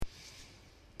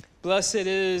Blessed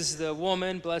is the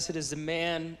woman, blessed is the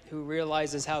man who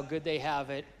realizes how good they have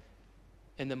it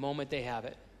in the moment they have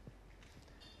it.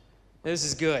 This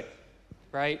is good,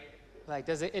 right? Like,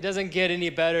 it doesn't get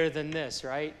any better than this,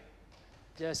 right?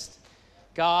 Just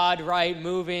God, right,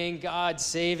 moving, God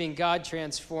saving, God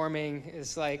transforming.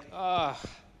 It's like, oh,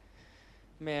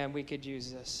 man, we could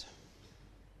use this.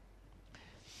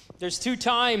 There's 2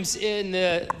 times in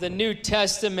the New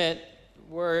Testament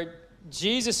where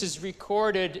Jesus is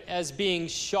recorded as being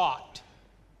shocked,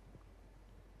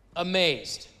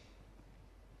 amazed.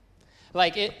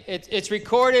 Like it's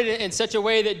recorded in such a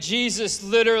way that Jesus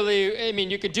literally, I mean,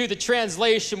 you could do the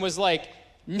translation was like,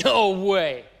 no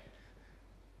way.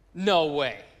 No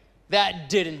way. That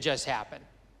didn't just happen.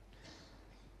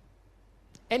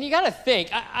 And you got to think,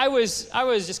 I was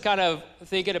just kind of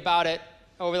thinking about it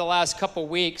over the last couple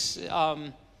weeks.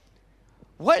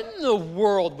 What in the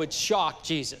world would shock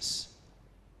Jesus?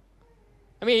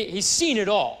 I mean, he's seen it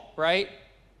all, right?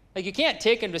 Like, you can't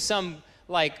take him to some,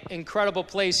 like, incredible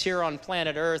place here on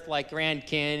planet Earth, like Grand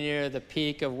Canyon or the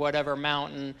peak of whatever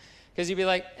mountain, because you'd be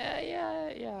like,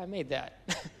 yeah, I made that.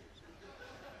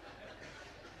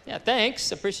 Yeah,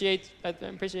 thanks. I appreciate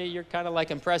you're kind of, like,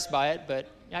 impressed by it, but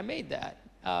I made that.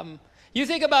 You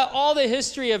think about all the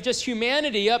history of just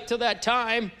humanity up to that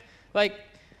time, like,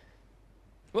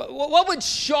 what would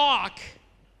shock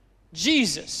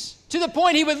Jesus? To the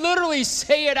point he would literally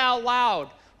say it out loud.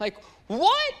 Like,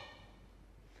 what?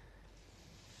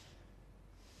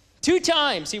 2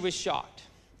 times he was shocked.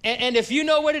 And if you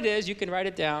know what it is, you can write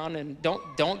it down, and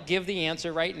don't give the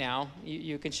answer right now.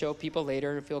 You can show people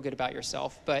later and feel good about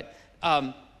yourself. But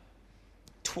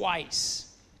twice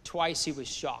he was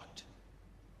shocked.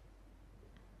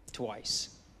 Twice.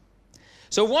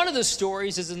 So one of the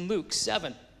stories is in Luke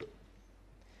 7.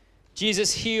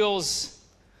 Jesus heals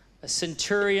a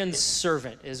centurion's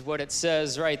servant, is what it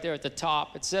says right there at the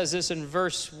top. It says this in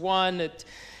verse 1, that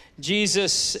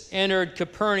Jesus entered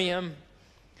Capernaum,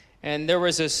 and there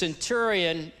was a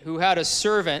centurion who had a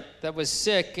servant that was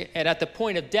sick and at the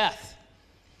point of death,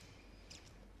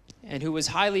 and who was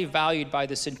highly valued by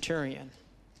the centurion.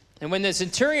 And when the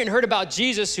centurion heard about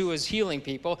Jesus, who was healing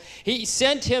people, he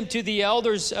sent him to the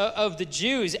elders of the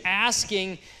Jews,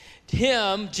 asking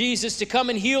him, Jesus, to come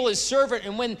and heal his servant.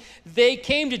 And when they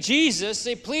came to Jesus,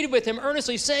 they pleaded with him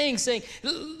earnestly, saying,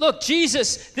 look,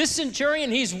 Jesus, this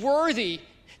centurion, he's worthy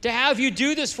to have you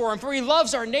do this for him, for he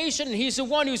loves our nation, and he's the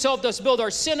one who's helped us build our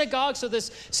synagogue. So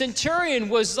this centurion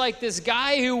was like this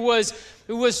guy who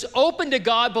was open to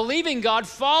God, believing God,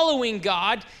 following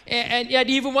God, and yet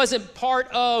even wasn't part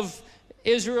of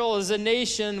Israel as a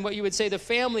nation, what you would say the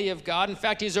family of God. In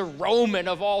fact, he's a Roman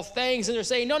of all things. And they're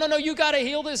saying, no, you got to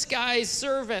heal this guy's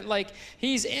servant. Like,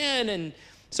 he's in. And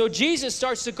so Jesus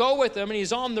starts to go with him, and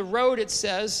he's on the road, it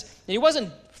says. And he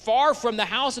wasn't far from the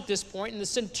house at this point, and the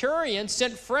centurion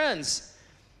sent friends.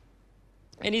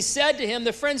 And he said to him,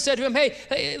 the friend said to him,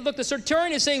 hey, look, the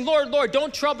centurion is saying, Lord,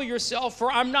 don't trouble yourself,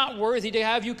 for I'm not worthy to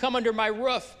have you come under my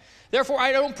roof. Therefore,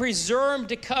 I don't presume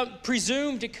to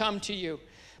come to you.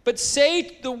 But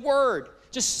say the word.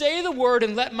 Just say the word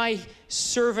and let my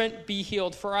servant be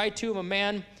healed. For I too am a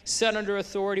man set under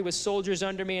authority with soldiers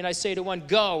under me. And I say to one,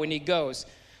 go, and he goes.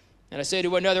 And I say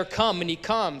to another, come, and he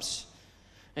comes.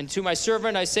 And to my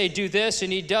servant I say, do this,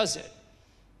 and he does it.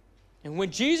 And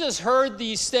when Jesus heard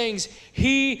these things,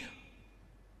 he's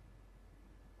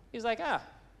like, all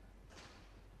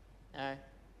right,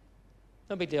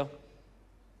 no big deal.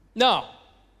 No.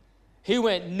 He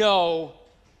went, no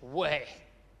way.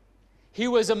 He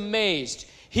was amazed.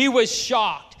 He was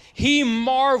shocked. He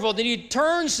marveled. And he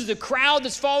turns to the crowd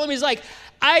that's following him. He's like,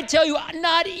 I tell you,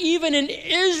 not even in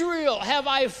Israel have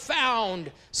I found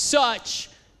such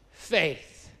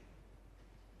faith.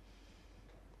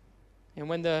 And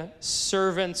when the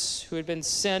servants who had been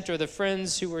sent, or the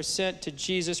friends who were sent to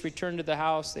Jesus, returned to the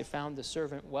house, they found the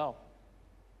servant well.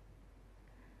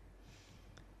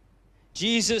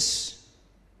 Jesus,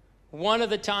 one of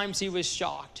the times he was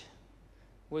shocked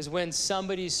was when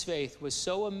somebody's faith was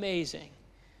so amazing,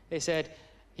 they said,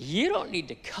 you don't need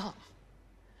to come.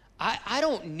 I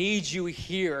don't need you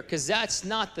here, because that's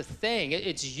not the thing.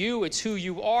 It's you, it's who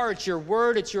you are, it's your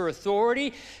word, it's your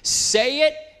authority. Say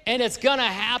it, and it's going to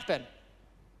happen.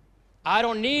 I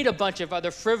don't need a bunch of other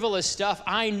frivolous stuff.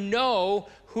 I know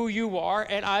who you are,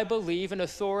 and I believe in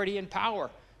authority and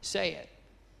power. Say it.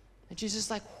 And Jesus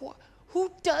is like,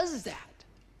 who does that?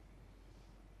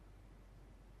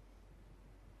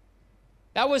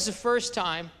 That was the first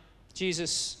time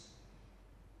Jesus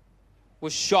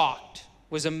was shocked,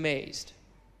 was amazed.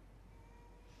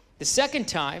 The second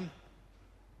time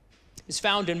is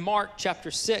found in Mark chapter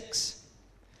 6.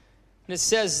 And it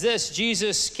says this: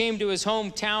 Jesus came to his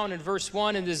hometown in verse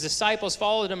 1, and his disciples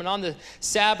followed him. And on the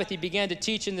Sabbath, he began to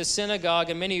teach in the synagogue.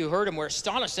 And many who heard him were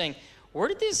astonished, saying, where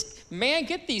did this man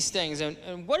get these things?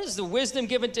 And what is the wisdom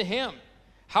given to him?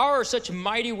 How are such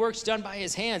mighty works done by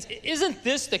his hands? Isn't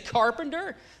this the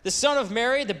carpenter, the son of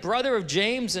Mary, the brother of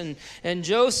James and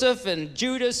Joseph and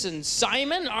Judas and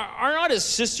Simon? Are not his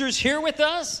sisters here with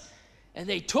us? And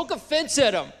they took offense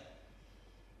at him.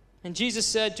 And Jesus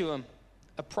said to him,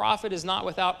 a prophet is not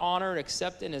without honor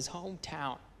except in his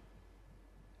hometown,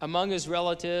 among his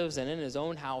relatives, and in his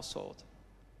own household.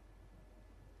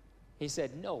 He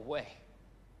said, no way.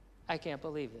 I can't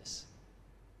believe this.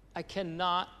 I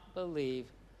cannot believe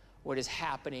what is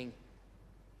happening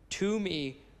to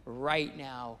me right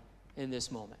now in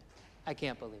this moment. I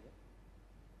can't believe it.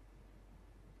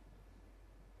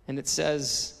 And it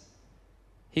says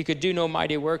he could do no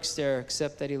mighty works there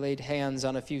except that he laid hands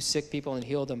on a few sick people and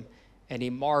healed them. And he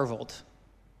marveled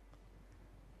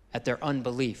at their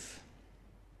unbelief.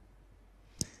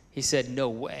 He said, no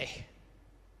way.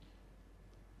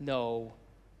 No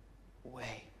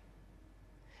way.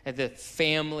 And the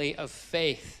family of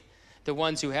faith, the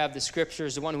ones who have the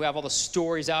scriptures, the one who have all the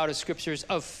stories out of scriptures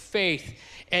of faith,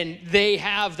 and they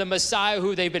have the Messiah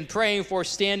who they've been praying for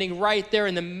standing right there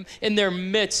in their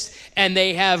midst, and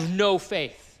they have no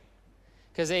faith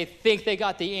because they think they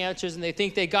got the answers and they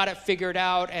think they got it figured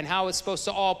out and how it's supposed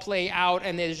to all play out,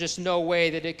 and there's just no way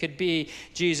that it could be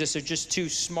Jesus. They're just too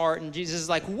smart. And Jesus is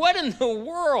like, what in the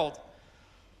world?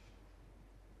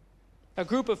 A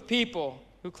group of people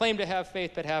who claim to have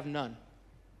faith but have none.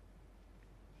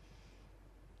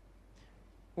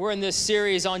 We're in this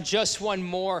series on Just One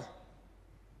More.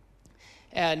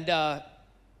 And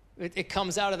it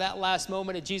comes out of that last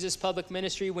moment of Jesus' public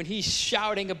ministry when he's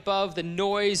shouting above the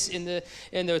noise in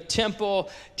the temple,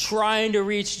 trying to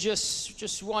reach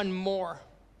just one more.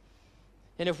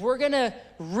 And if we're going to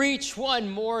reach one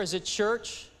more as a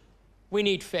church, we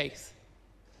need faith.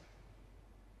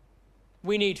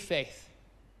 We need faith.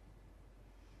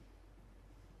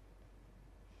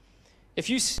 If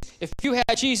you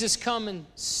had Jesus come and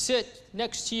sit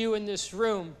next to you in this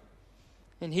room,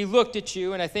 and he looked at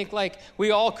you, and I think like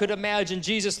we all could imagine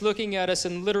Jesus looking at us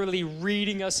and literally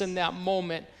reading us in that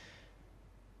moment,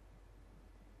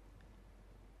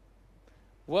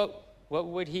 what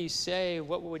would he say?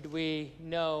 What would we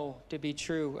know to be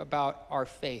true about our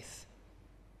faith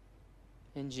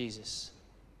in Jesus?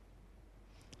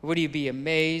 Would he be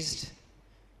amazed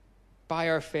by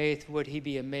our faith? Would he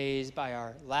be amazed by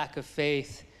our lack of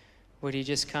faith? Would he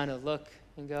just kind of look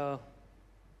and go,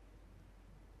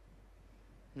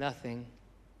 nothing?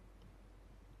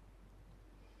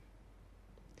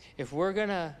 If we're going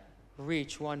to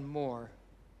reach one more,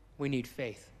 we need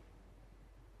faith.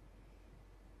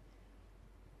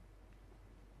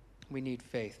 We need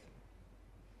faith.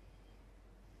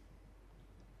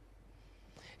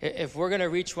 If we're going to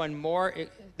reach one more,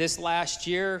 this last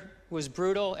year was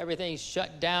brutal. Everything's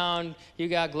shut down. You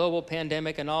got global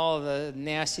pandemic and all the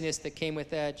nastiness that came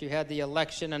with that. You had the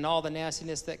election and all the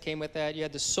nastiness that came with that. You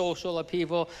had the social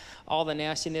upheaval, all the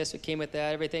nastiness that came with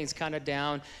that. Everything's kind of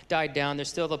died down. There's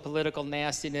still the political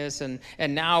nastiness. And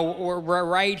now we're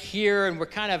right here, and we're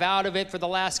kind of out of it for the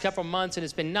last couple months, and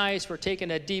it's been nice. We're taking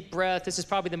a deep breath. This is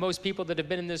probably the most people that have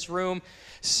been in this room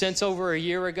since over a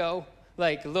year ago.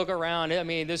 Like, look around. I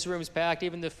mean, this room's packed,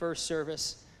 even the first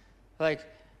service. Like,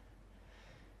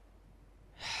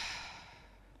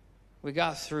 we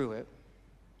got through it.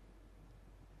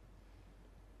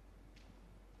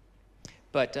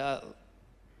 But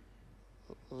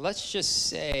let's just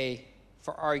say,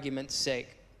 for argument's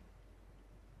sake,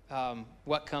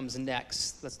 what comes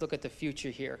next. Let's look at the future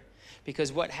here.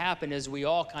 Because what happened is we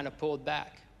all kind of pulled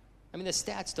back. I mean, the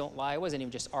stats don't lie. It wasn't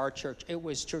even just our church. It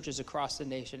was churches across the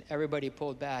nation. Everybody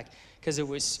pulled back because it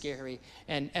was scary.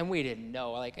 And we didn't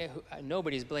know. Like,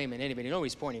 nobody's blaming anybody.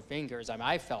 Nobody's pointing fingers. I mean,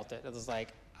 I felt it. It was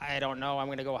like, I don't know. I'm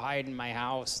going to go hide in my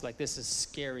house. Like, this is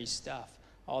scary stuff,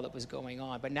 all that was going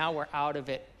on. But now we're out of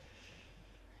it.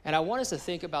 And I want us to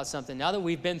think about something. Now that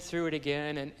we've been through it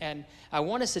again, and I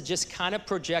want us to just kind of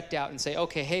project out and say,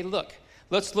 okay, hey, look,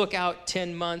 let's look out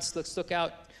 10 months. Let's look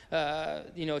out,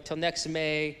 till next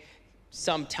May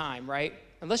sometime, right?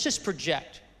 And let's just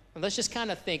project. And let's just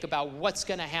kind of think about what's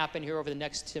going to happen here over the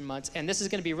next 10 months. And this is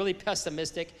going to be really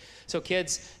pessimistic. So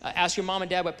kids, ask your mom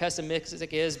and dad what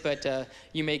pessimistic is, but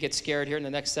you may get scared here in the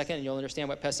next second, and you'll understand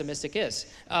what pessimistic is.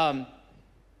 So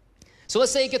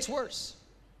let's say it gets worse.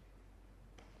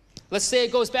 Let's say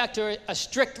it goes back to a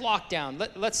strict lockdown.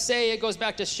 Let's say it goes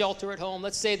back to shelter at home.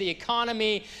 Let's say the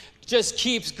economy just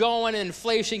keeps going and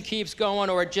inflation keeps going,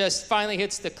 or it just finally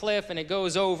hits the cliff and it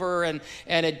goes over and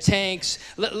it tanks.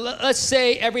 Let's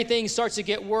say everything starts to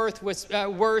get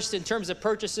worse in terms of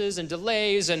purchases and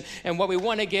delays and what we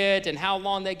want to get and how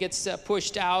long that gets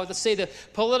pushed out. Let's say the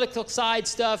political side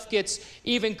stuff gets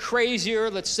even crazier.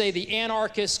 Let's say the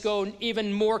anarchists go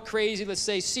even more crazy. Let's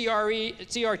say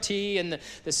CRT and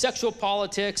the sexual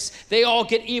politics, they all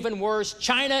get even worse.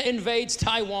 China invades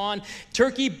Taiwan.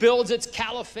 Turkey builds its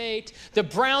caliphate. The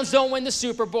Browns don't win the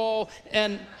Super Bowl.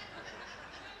 And,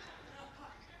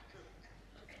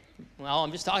 well,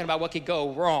 I'm just talking about what could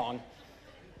go wrong.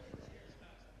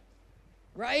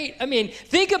 Right? I mean,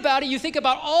 think about it. You think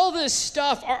about all this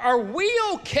stuff. Are we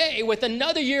okay with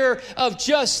another year of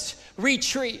just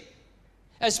retreat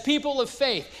as people of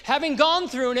faith? Having gone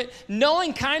through it,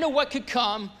 knowing kind of what could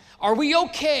come, are we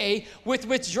okay with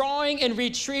withdrawing and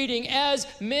retreating as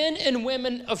men and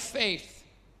women of faith?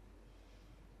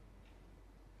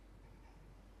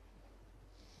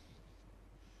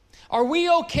 Are we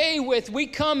okay with, we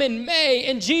come in May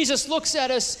and Jesus looks at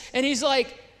us and he's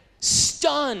like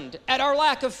stunned at our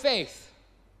lack of faith.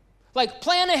 Like,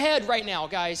 plan ahead right now,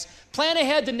 guys. Plan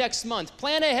ahead the next month.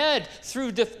 Plan ahead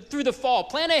through the fall.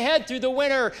 Plan ahead through the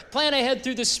winter. Plan ahead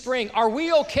through the spring. Are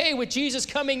we okay with Jesus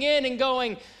coming in and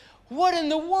going, what in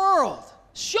the world?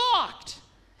 Shocked.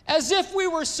 As if we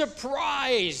were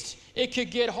surprised it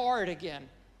could get hard again.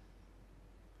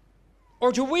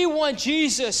 Or do we want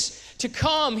Jesus to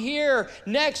come here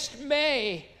next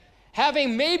May,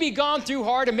 having maybe gone through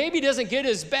hard and maybe doesn't get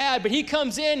as bad, but he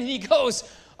comes in and he goes,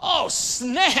 oh,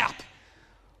 snap.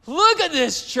 Look at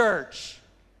this church.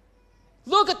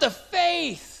 Look at the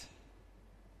faith.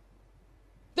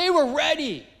 They were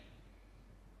ready.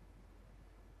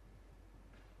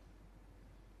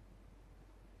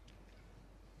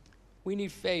 We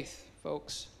need faith,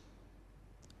 folks.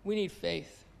 We need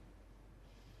faith.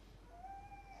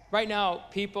 Right now,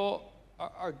 people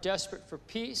are desperate for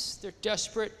peace. They're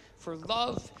desperate for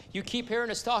love. You keep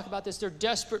hearing us talk about this. They're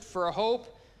desperate for a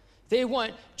hope. They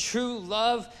want true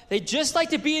love. They just like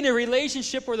to be in a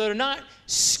relationship where they're not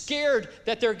scared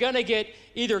that they're going to get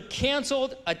either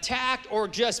canceled, attacked, or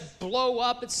just blow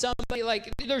up at somebody. Like,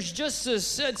 there's just a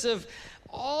sense of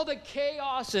all the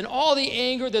chaos and all the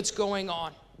anger that's going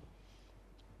on.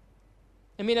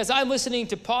 I mean, as I'm listening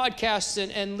to podcasts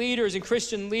and leaders and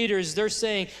Christian leaders, they're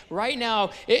saying right now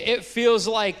it feels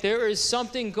like there is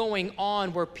something going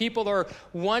on where people are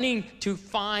wanting to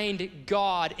find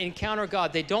God, encounter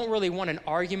God. They don't really want an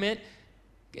argument,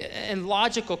 and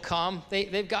logic will come.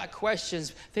 They've got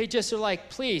questions. They just are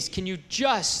like, please, can you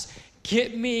just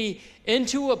get me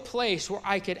into a place where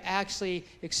I could actually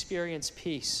experience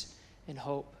peace and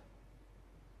hope,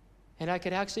 and I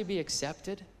could actually be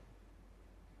accepted?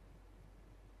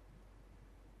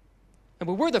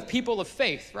 But we're the people of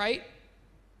faith, right?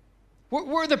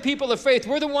 We're the people of faith.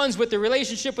 We're the ones with the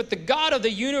relationship with the God of the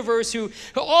universe who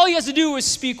all he has to do is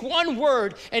speak one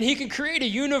word and he can create a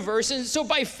universe. And so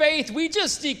by faith, we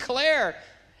just declare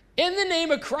in the name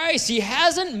of Christ, he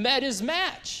hasn't met his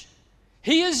match.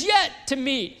 He is yet to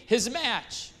meet his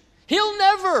match. He'll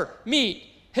never meet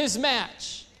his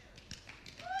match.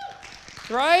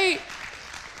 Right?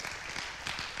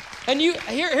 And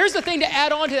here's the thing to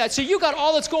add on to that. So you got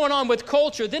all that's going on with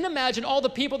culture. Then imagine all the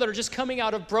people that are just coming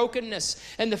out of brokenness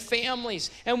and the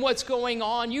families and what's going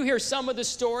on. You hear some of the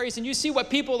stories and you see what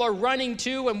people are running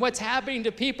to and what's happening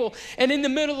to people. And in the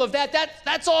middle of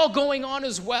that's all going on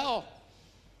as well.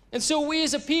 And so we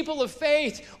as a people of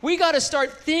faith, we got to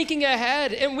start thinking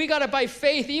ahead, and we got to, by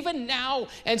faith, even now,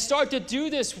 and start to do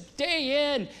this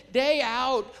day in, day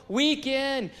out, week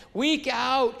in, week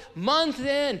out, month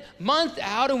in, month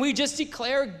out, and we just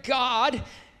declare God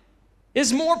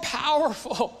is more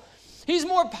powerful. He's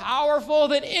more powerful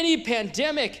than any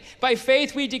pandemic. By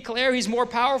faith, we declare he's more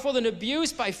powerful than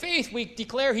abuse. By faith, we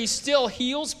declare he still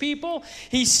heals people.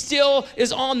 He still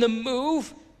is on the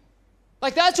move.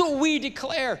 Like, that's what we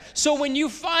declare. So when you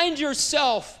find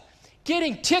yourself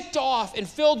getting ticked off and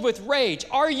filled with rage,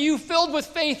 are you filled with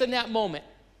faith in that moment?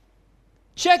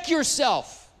 Check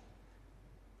yourself.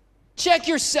 Check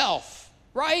yourself,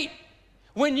 right?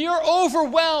 When you're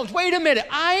overwhelmed, wait a minute,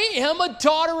 I am a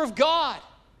daughter of God.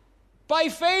 By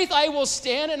faith I will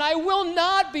stand and I will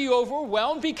not be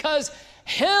overwhelmed because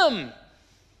he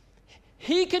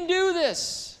can do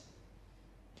this.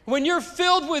 When you're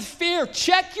filled with fear,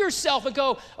 check yourself and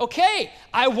go, okay,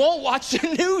 I won't watch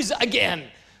the news again.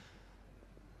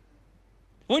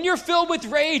 When you're filled with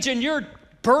rage and you're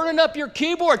burning up your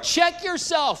keyboard, check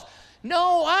yourself.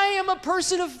 No, I am a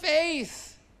person of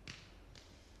faith.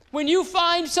 When you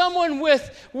find someone with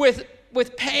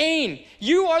with pain.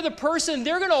 You are the person,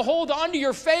 they're going to hold on to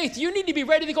your faith. You need to be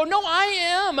ready to go, no, I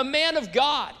am a man of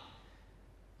God.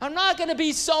 I'm not going to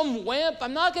be some wimp.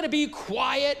 I'm not going to be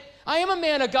quiet. I am a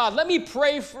man of God. Let me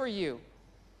pray for you.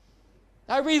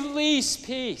 I release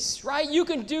peace, right? You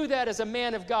can do that as a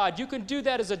man of God. You can do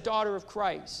that as a daughter of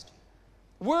Christ.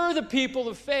 We're the people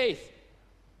of faith.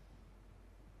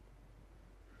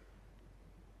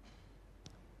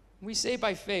 We say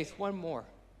by faith, one more.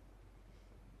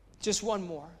 Just one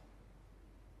more.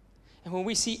 And when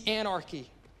we see anarchy,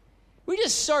 we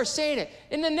just start saying it.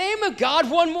 In the name of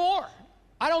God, one more.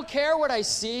 I don't care what I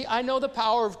see. I know the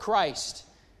power of Christ.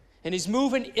 And he's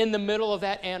moving in the middle of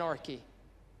that anarchy.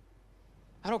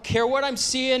 I don't care what I'm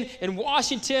seeing in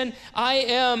Washington. I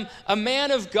am a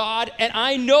man of God, and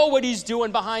I know what he's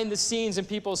doing behind the scenes in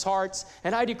people's hearts,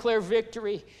 and I declare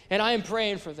victory, and I am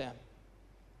praying for them.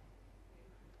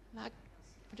 We're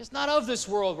just not of this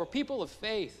world. We're people of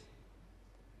faith.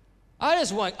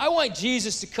 I want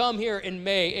Jesus to come here in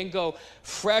May and go,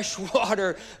 fresh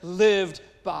water lived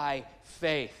by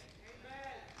faith.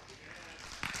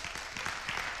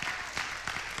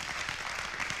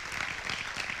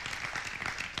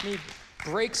 He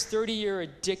breaks 30-year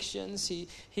addictions.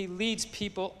 He leads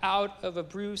people out of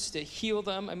abuse to heal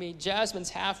them. I mean,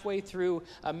 Jasmine's halfway through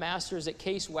a master's at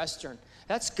Case Western.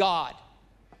 That's God.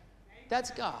 That's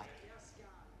God.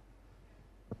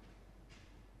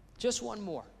 Just one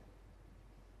more.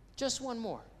 Just one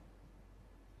more.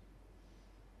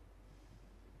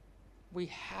 We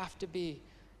have to be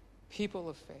people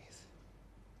of faith.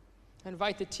 I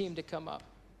invite the team to come up.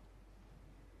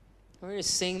 We're going to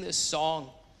sing this song.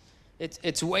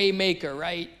 It's Waymaker,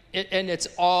 right? And it's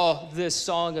all this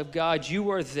song of God.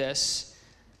 You are this.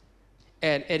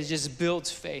 And it just builds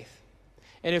faith.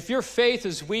 And if your faith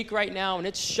is weak right now and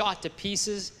it's shot to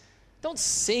pieces, don't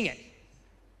sing it.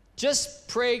 Just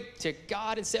pray to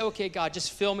God and say, okay, God,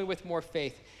 just fill me with more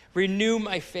faith. Renew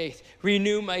my faith.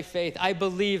 Renew my faith. I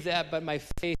believe that, but my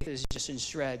faith is just in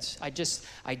shreds.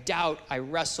 I doubt, I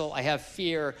wrestle, I have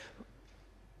fear.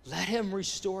 Let him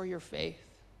restore your faith.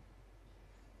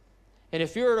 And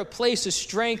if you're at a place of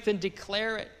strength, then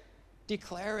declare it.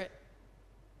 Declare it.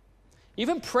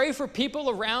 Even pray for people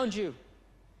around you.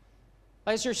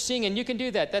 As you're singing, you can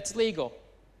do that. That's legal.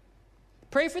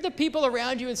 Pray for the people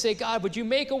around you and say, God, would you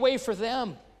make a way for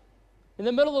them? In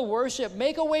the middle of worship,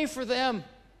 make a way for them.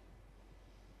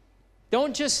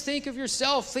 Don't just think of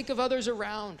yourself. Think of others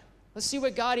around. Let's see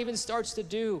what God even starts to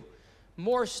do.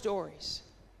 More stories.